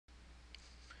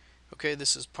Okay,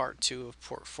 this is part 2 of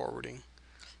port forwarding.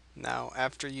 Now,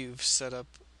 after you've set up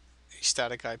a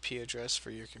static IP address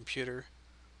for your computer,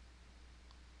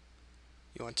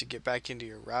 you want to get back into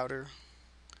your router.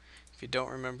 If you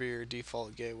don't remember your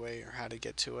default gateway or how to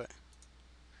get to it,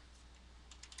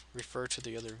 refer to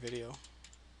the other video.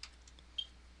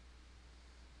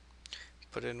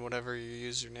 Put in whatever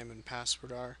your username and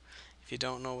password are. If you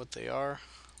don't know what they are,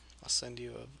 I'll send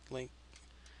you a link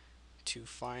to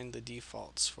find the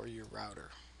defaults for your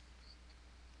router.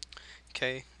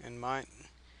 Okay, in mine,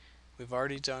 we've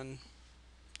already done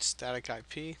static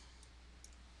IP.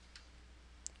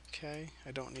 Okay,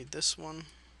 I don't need this one.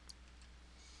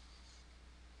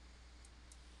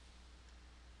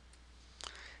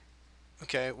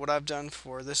 Okay, what I've done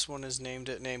for this one is named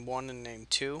it name 1 and name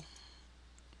 2.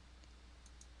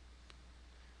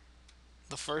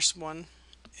 The first one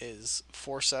is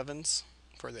 4 sevens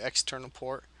for the external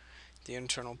port. The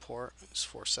internal port is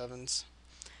 4 sevens.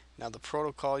 Now the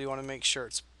protocol, you want to make sure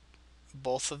it's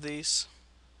both of these.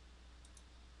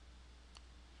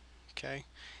 Okay,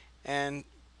 and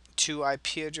to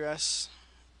IP address,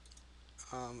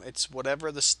 it's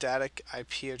whatever the static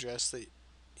IP address that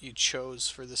you chose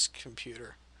for this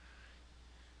computer.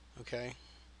 Okay,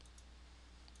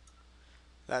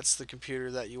 that's the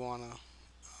computer that you want to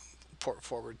port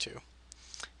forward to.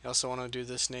 You also want to do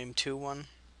this name 2 one,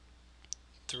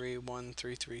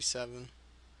 31337.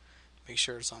 Make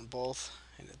sure it's on both,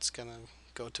 and it's gonna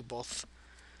go to both.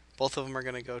 Both of them are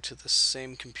gonna go to the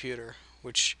same computer,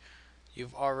 which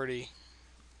you've already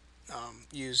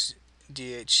used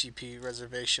DHCP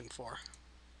reservation for.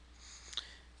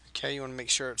 Okay, you want to make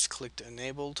sure it's clicked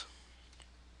enabled.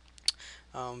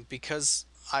 Because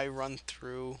I run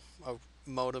through a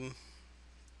modem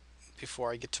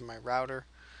before I get to my router,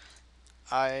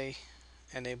 I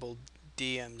enabled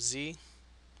DMZ,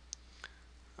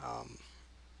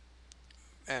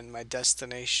 and my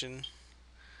destination,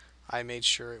 I made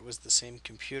sure it was the same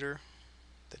computer,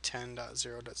 the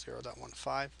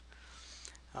 10.0.0.15.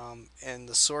 And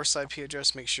the source IP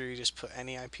address, make sure you just put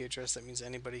any IP address. That means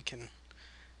anybody can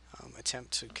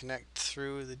attempt to connect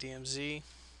through the DMZ.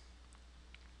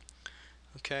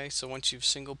 Okay, so once you've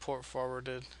single port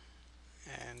forwarded,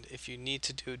 and if you need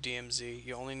to do DMZ,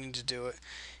 you only need to do it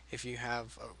if you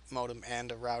have a modem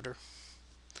and a router.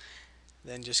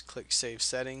 Then just click Save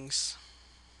Settings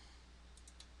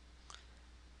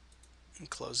and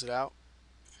close it out,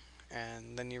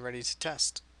 and then you're ready to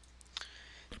test.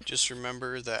 Just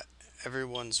remember that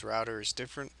everyone's router is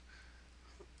different.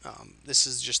 This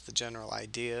is just the general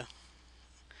idea.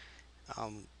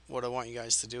 What I want you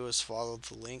guys to do is follow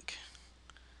the link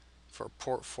for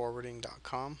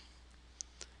portforwarding.com,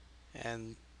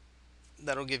 and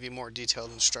that'll give you more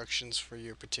detailed instructions for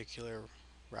your particular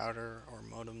router or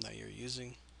modem that you're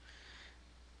using.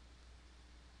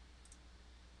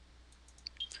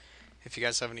 If you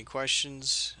guys have any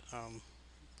questions,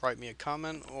 write me a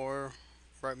comment or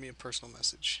write me a personal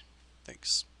message.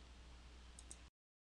 Thanks.